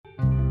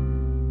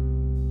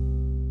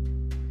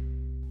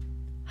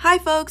Hi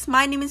folks,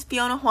 my name is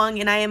Fiona Huang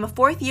and I am a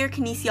 4th year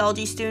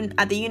kinesiology student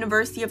at the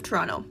University of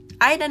Toronto.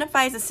 I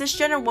identify as a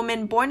cisgender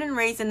woman born and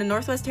raised in the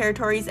Northwest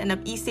Territories and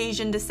of East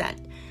Asian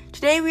descent.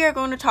 Today we are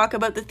going to talk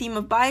about the theme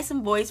of bias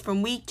and voice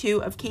from week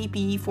 2 of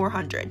KPE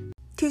 400.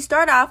 To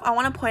start off, I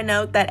want to point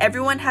out that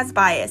everyone has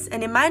bias,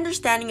 and in my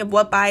understanding of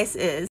what bias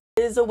is,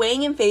 it is a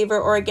weighing in favor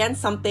or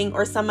against something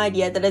or some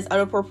idea that is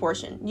out of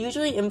proportion,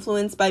 usually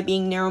influenced by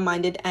being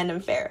narrow-minded and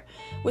unfair.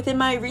 Within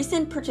my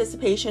recent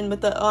participation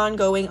with the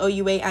ongoing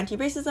OUA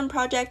anti-racism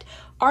project,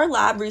 our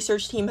lab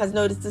research team has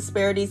noticed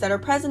disparities that are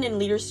present in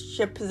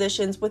leadership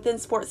positions within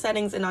sports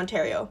settings in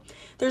Ontario.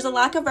 There's a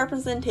lack of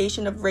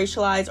representation of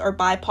racialized or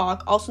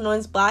BIPOC, also known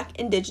as Black,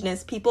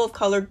 Indigenous, people of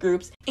color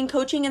groups, in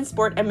coaching and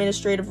sport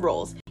administrative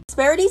roles.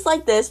 Disparities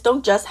like this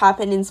don't just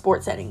happen in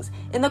sports settings.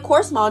 In the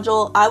course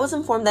module, I was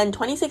informed that in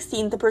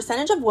 2016, the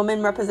percentage of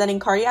women representing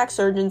cardiac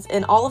surgeons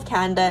in all of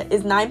Canada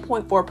is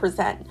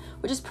 9.4%,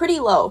 which is pretty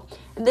low,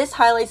 and this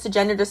highlights the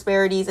gender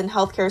disparities in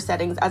healthcare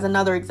settings as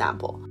another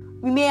example.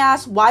 We may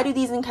ask, why do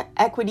these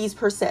inequities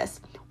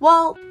persist?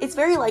 Well, it's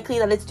very likely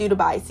that it's due to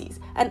biases.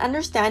 An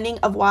understanding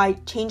of why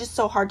change is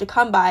so hard to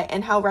come by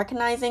and how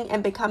recognizing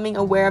and becoming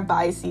aware of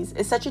biases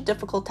is such a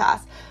difficult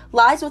task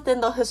lies within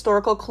the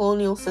historical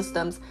colonial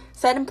systems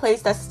set in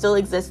place that still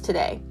exist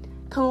today.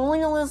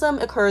 Colonialism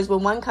occurs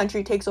when one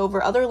country takes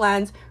over other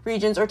lands,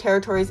 regions, or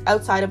territories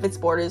outside of its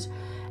borders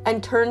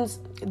and turns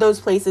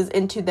those places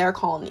into their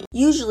colony.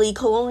 Usually,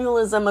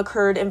 colonialism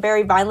occurred in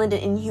very violent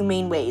and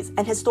inhumane ways,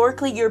 and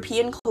historically,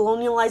 European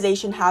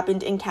colonialization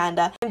happened in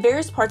Canada, and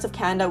various parts of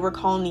Canada were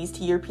colonies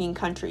to European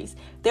countries.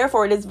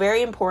 Therefore, it is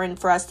very important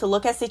for us to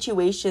look at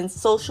situations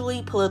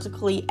socially,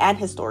 politically, and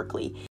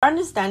historically. Our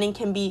understanding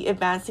can be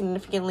advanced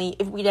significantly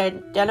if we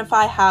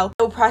identify how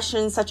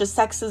oppressions such as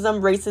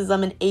sexism,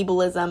 racism, and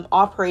ableism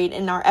operate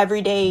in our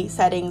everyday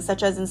settings,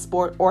 such as in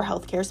sport or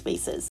healthcare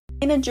spaces.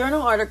 In a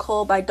journal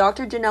article by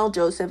Dr. Janelle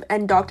Joseph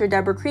and Dr.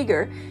 Deborah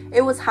Krieger,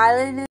 it was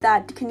highlighted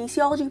that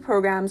kinesiology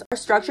programs are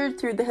structured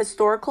through the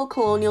historical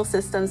colonial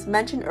systems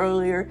mentioned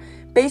earlier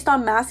based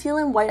on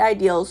masculine white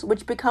ideals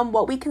which become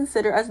what we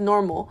consider as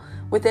normal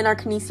within our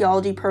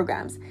kinesiology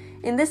programs.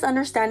 In this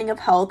understanding of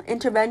health,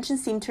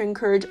 interventions seem to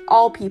encourage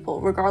all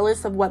people,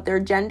 regardless of what their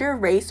gender,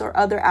 race, or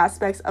other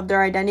aspects of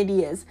their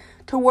identity is,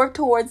 to work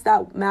towards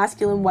that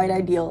masculine white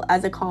ideal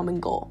as a common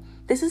goal.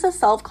 This is a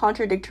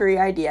self-contradictory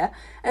idea,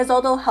 as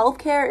although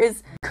healthcare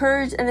is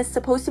encouraged and is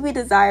supposed to be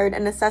desired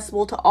and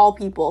accessible to all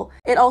people,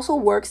 it also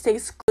works to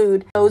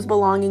exclude those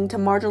belonging to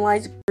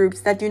marginalized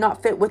groups that do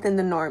not fit within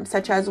the norm,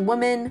 such as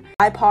women,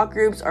 BIPOC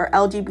groups, or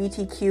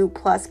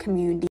LGBTQ+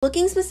 community.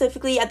 Looking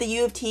specifically at the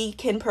U of T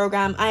KIN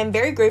program, I am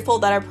very grateful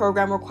that our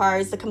program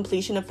requires the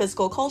completion of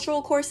physical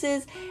cultural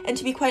courses, and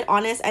to be quite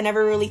honest, I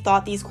never really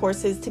thought these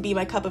courses to be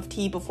my cup of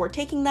tea before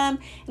taking them,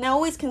 and I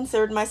always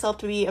considered myself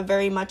to be a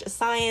very much a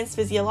science,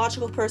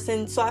 physiological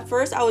person, so at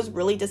first I was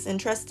really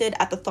disinterested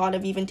at the thought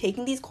of even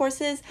taking these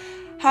courses.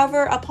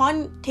 However,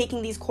 upon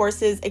taking these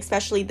courses,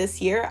 especially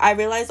this year, I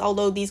realized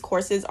although these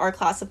courses are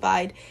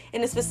classified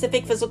in a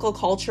specific physical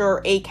culture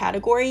or A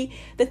category,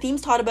 the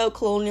themes taught about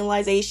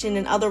colonialization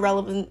and other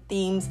relevant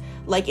themes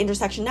like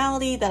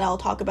intersectionality that I'll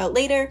talk about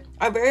later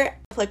are very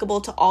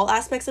applicable to all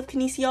aspects of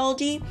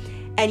kinesiology,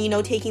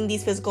 and taking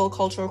these physical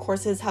cultural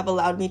courses have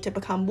allowed me to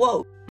become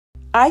woke.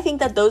 I think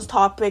that those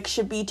topics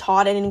should be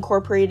taught and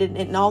incorporated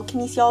in all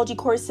kinesiology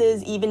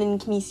courses, even in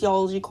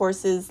kinesiology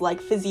courses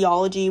like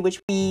physiology, which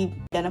we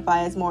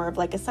identify as more of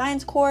like a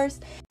science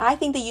course. I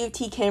think the U of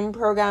T KIN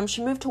program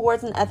should move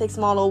towards an ethics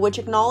model which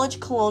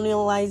acknowledge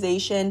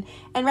colonialization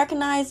and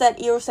recognize that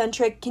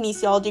Eurocentric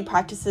kinesiology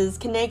practices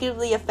can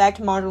negatively affect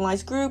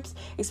marginalized groups,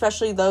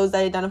 especially those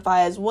that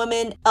identify as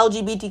women,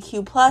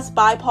 LGBTQ+,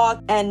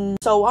 BIPOC, and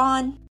so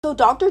on. So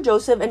Dr.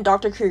 Joseph and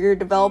Dr. Krieger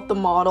developed the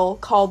model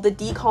called the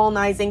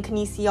Decolonizing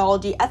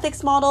Kinesiology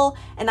Ethics Model,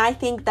 and I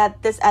think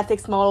that this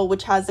ethics model,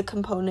 which has the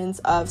components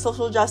of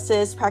social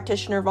justice,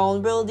 practitioner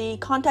vulnerability,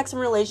 context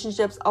and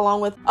relationships,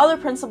 along with other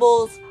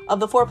principles of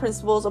the 4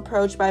 principles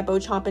approach by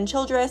Beauchamp and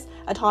Childress,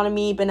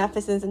 autonomy,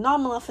 beneficence, and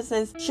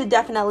non-maleficence, should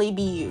definitely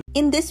be used.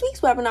 In this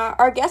week's webinar,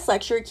 our guest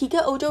lecturer,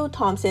 Kika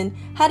Ojo-Thompson,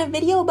 had a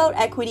video about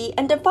equity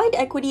and defined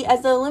equity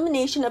as the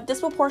elimination of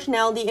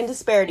disproportionality and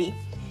disparity.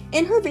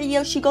 In her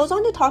video, she goes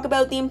on to talk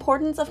about the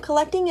importance of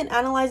collecting and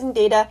analyzing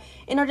data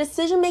in our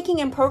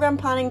decision-making and program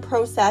planning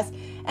process,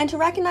 and to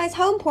recognize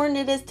how important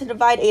it is to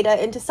divide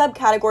data into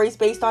subcategories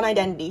based on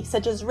identity,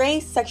 such as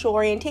race, sexual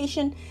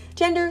orientation,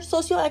 gender,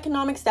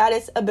 socioeconomic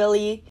status,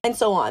 ability, and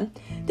so on.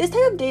 This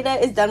type of data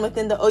is done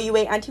within the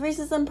OUA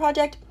anti-racism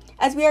project,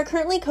 as we are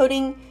currently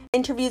coding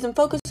interviews and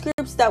focus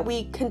groups that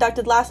we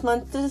conducted last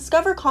month to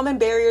discover common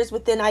barriers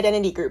within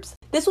identity groups.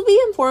 This will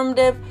be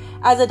informative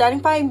as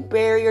identifying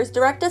barriers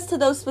direct us to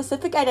those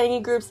specific identity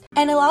groups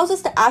and allows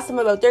us to ask them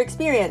about their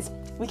experience.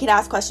 We can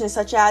ask questions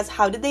such as,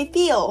 how did they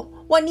feel?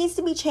 what needs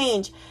to be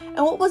changed,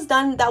 and what was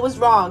done that was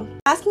wrong.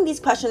 Asking these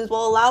questions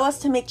will allow us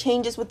to make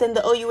changes within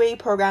the OUA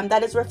program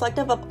that is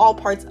reflective of all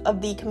parts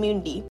of the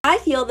community. I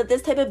feel that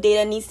this type of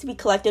data needs to be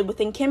collected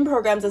within KIM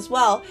programs as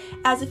well,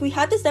 as if we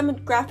had this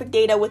demographic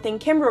data within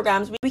KIM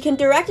programs, we can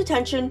direct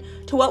attention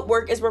to what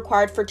work is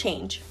required for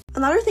change.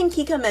 Another thing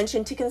Kika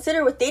mentioned to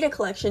consider with data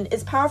collection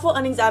is powerful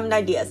unexamined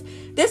ideas.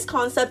 This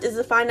concept is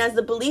defined as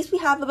the beliefs we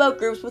have about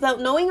groups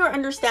without knowing or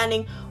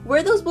understanding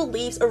where those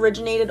beliefs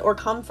originated or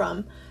come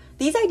from.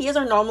 These ideas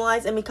are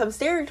normalized and become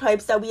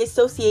stereotypes that we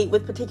associate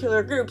with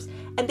particular groups,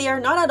 and they are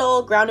not at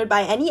all grounded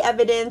by any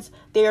evidence,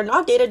 they are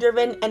not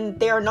data-driven, and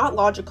they are not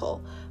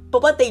logical.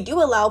 But what they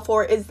do allow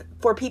for is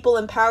for people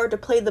empowered to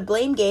play the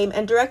blame game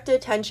and direct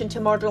attention to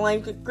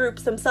marginalized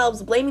groups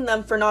themselves, blaming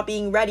them for not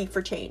being ready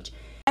for change.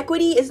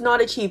 Equity is not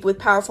achieved with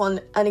powerful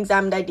and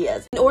unexamined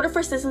ideas. In order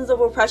for systems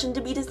of oppression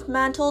to be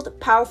dismantled,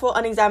 powerful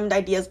unexamined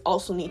ideas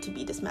also need to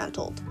be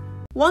dismantled.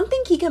 One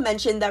thing Kika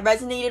mentioned that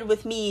resonated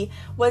with me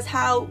was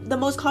how the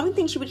most common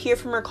thing she would hear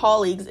from her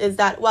colleagues is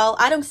that, well,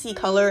 I don't see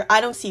color, I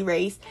don't see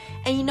race.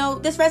 And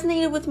this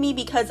resonated with me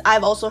because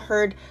I've also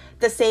heard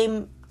the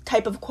same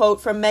type of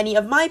quote from many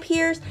of my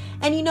peers.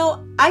 And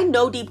I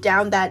know deep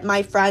down that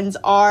my friends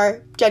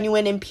are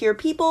genuine and pure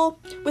people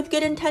with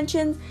good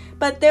intentions,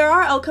 but there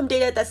are outcome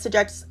data that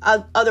suggests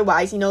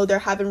otherwise. There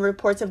have been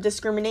reports of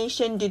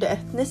discrimination due to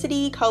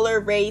ethnicity, color,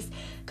 race,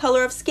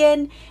 color of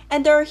skin,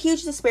 and there are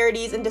huge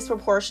disparities and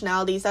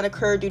disproportionalities that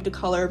occur due to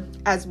color,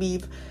 as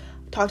we've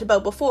talked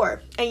about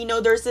before. And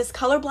there's this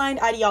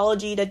colorblind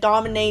ideology that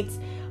dominates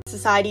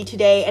society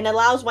today and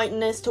allows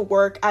whiteness to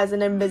work as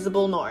an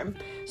invisible norm.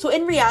 So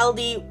in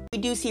reality, we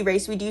do see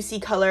race, we do see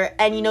color,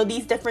 and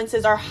these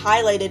differences are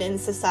highlighted in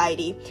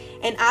society.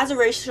 And as a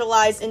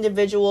racialized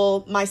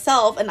individual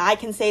myself, and I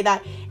can say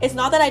that it's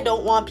not that I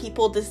don't want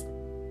people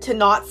to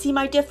not see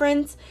my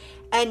difference,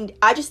 and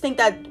I just think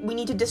that we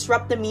need to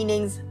disrupt the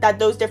meanings that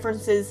those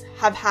differences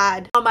have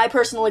had on my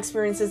personal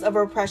experiences of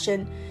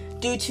oppression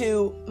due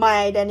to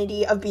my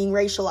identity of being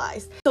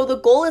racialized. So the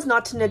goal is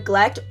not to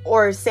neglect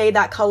or say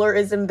that color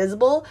is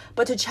invisible,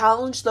 but to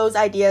challenge those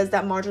ideas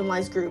that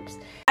marginalize groups.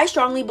 I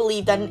strongly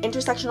believe that an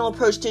intersectional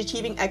approach to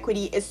achieving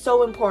equity is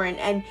so important,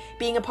 and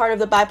being a part of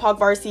the BIPOC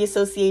Varsity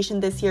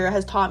Association this year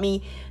has taught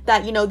me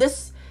that,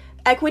 this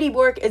equity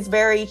work is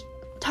very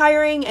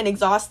tiring and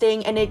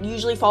exhausting, and it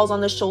usually falls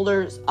on the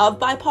shoulders of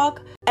BIPOC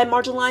and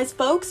marginalized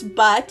folks,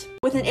 but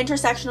with an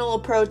intersectional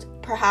approach,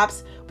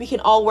 perhaps we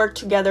can all work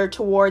together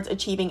towards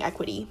achieving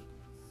equity.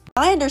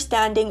 My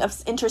understanding of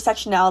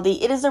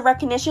intersectionality, it is a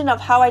recognition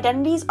of how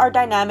identities are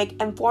dynamic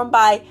and formed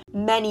by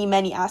many,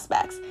 many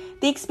aspects.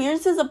 The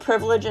experiences of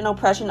privilege and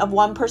oppression of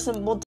one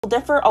person will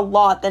differ a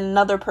lot than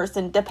another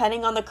person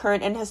depending on the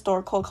current and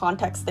historical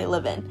context they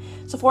live in.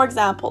 So for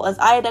example, as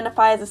I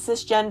identify as a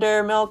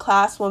cisgender,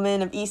 middle-class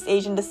woman of East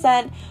Asian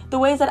descent, the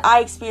ways that I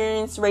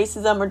experience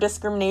racism or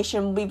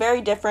discrimination will be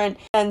very different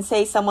than,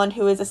 say, someone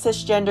who is a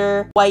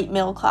cisgender, white,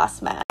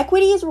 middle-class man.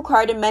 Equity is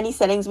required in many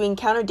settings we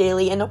encounter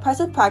daily, and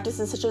oppressive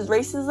practices such as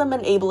racism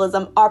and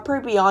ableism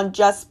operate beyond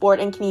just sport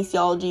and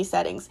kinesiology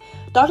settings.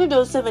 Dr.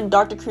 Joseph and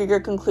Dr. Krieger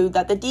conclude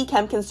that the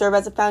DChem can serve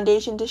as a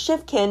foundation to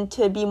shift kin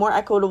to be more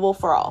equitable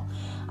for all.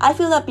 I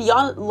feel that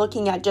beyond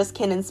looking at just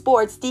kin in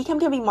sports, DChem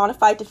can be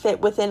modified to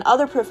fit within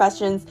other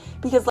professions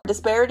because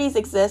disparities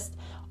exist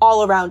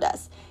all around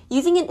us.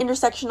 Using an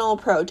intersectional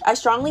approach, I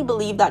strongly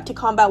believe that to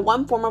combat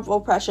one form of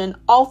oppression,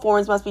 all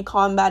forms must be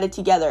combated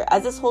together,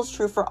 as this holds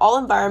true for all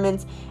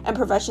environments and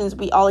professions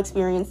we all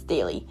experience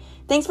daily.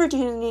 Thanks for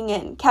tuning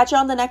in. Catch you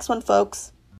on the next one, folks.